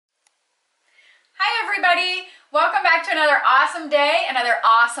everybody! Welcome back to another awesome day, another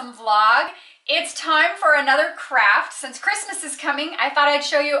awesome vlog. It's time for another craft. Since Christmas is coming, I thought I'd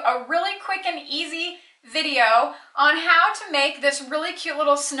show you a really quick and easy video on how to make this really cute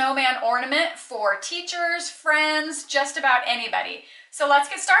little snowman ornament for teachers, friends, just about anybody. So let's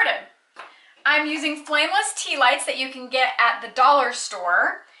get started. I'm using flameless tea lights that you can get at the dollar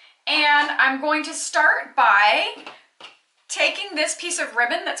store, and I'm going to start by taking this piece of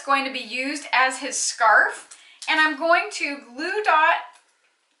ribbon that's going to be used as his scarf, and I'm going to glue dot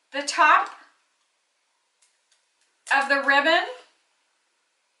the top of the ribbon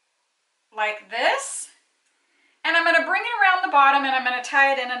like this, and I'm going to bring it around the bottom and I'm going to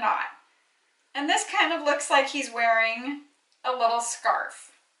tie it in a knot. And this kind of looks like he's wearing a little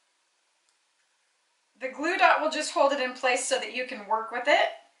scarf. The glue dot will just hold it in place so that you can work with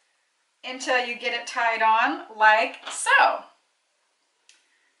it until you get it tied on like so.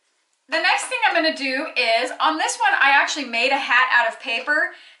 The next thing I'm going to do is, on this one I actually made a hat out of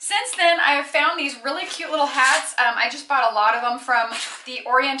paper. Since then I have found these really cute little hats. I just bought a lot of them from the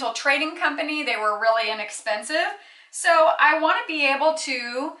Oriental Trading Company. They were really inexpensive. So I want to be able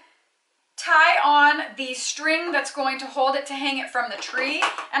to tie on the string that's going to hold it to hang it from the tree,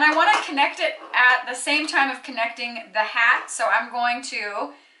 and I want to connect it at the same time of connecting the hat. So I'm going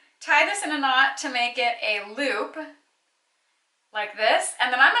to tie this in a knot to make it a loop like this,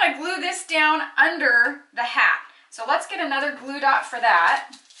 and then I'm going to glue this down under the hat. So let's get another glue dot for that.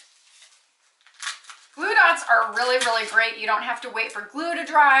 Glue dots are really great. You don't have to wait for glue to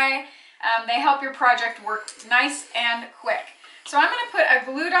dry. They help your project work nice and quick. So I'm going to put a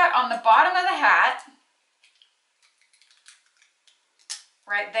glue dot on the bottom of the hat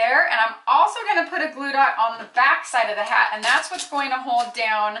right there, and I'm also going to put a glue dot on the back side of the hat, and that's what's going to hold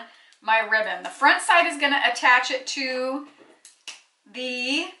down my ribbon. The front side is going to attach it to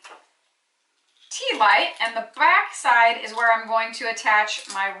the tea light, and the back side is where I'm going to attach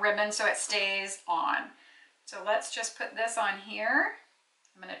my ribbon so it stays on. So let's just put this on here.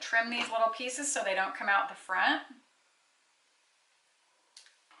 I'm going to trim these little pieces so they don't come out the front.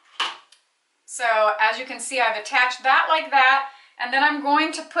 So as you can see, I've attached that like that, and then I'm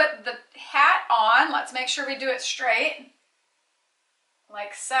going to put the hat on. Let's make sure we do it straight,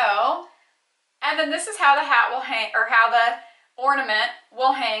 like so. And then this is how the hat will hang, or how the ornament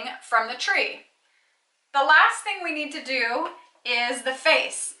will hang from the tree. The last thing we need to do is the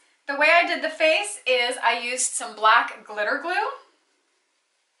face. The way I did the face is I used some black glitter glue,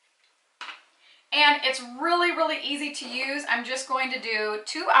 and it's really easy to use. I'm just going to do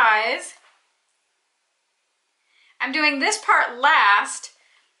two eyes. I'm doing this part last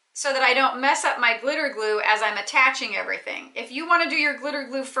so that I don't mess up my glitter glue as I'm attaching everything. If you want to do your glitter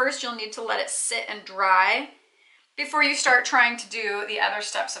glue first, you'll need to let it sit and dry before you start trying to do the other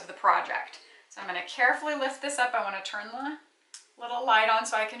steps of the project. So I'm going to carefully lift this up. I want to turn the little light on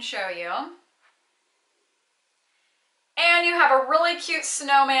so I can show you. And you have a really cute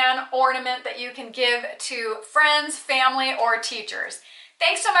snowman ornament that you can give to friends, family, or teachers.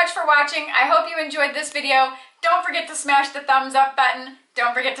 Thanks so much for watching. I hope you enjoyed this video. Don't forget to smash the thumbs up button.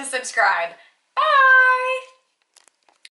 Don't forget to subscribe. Bye!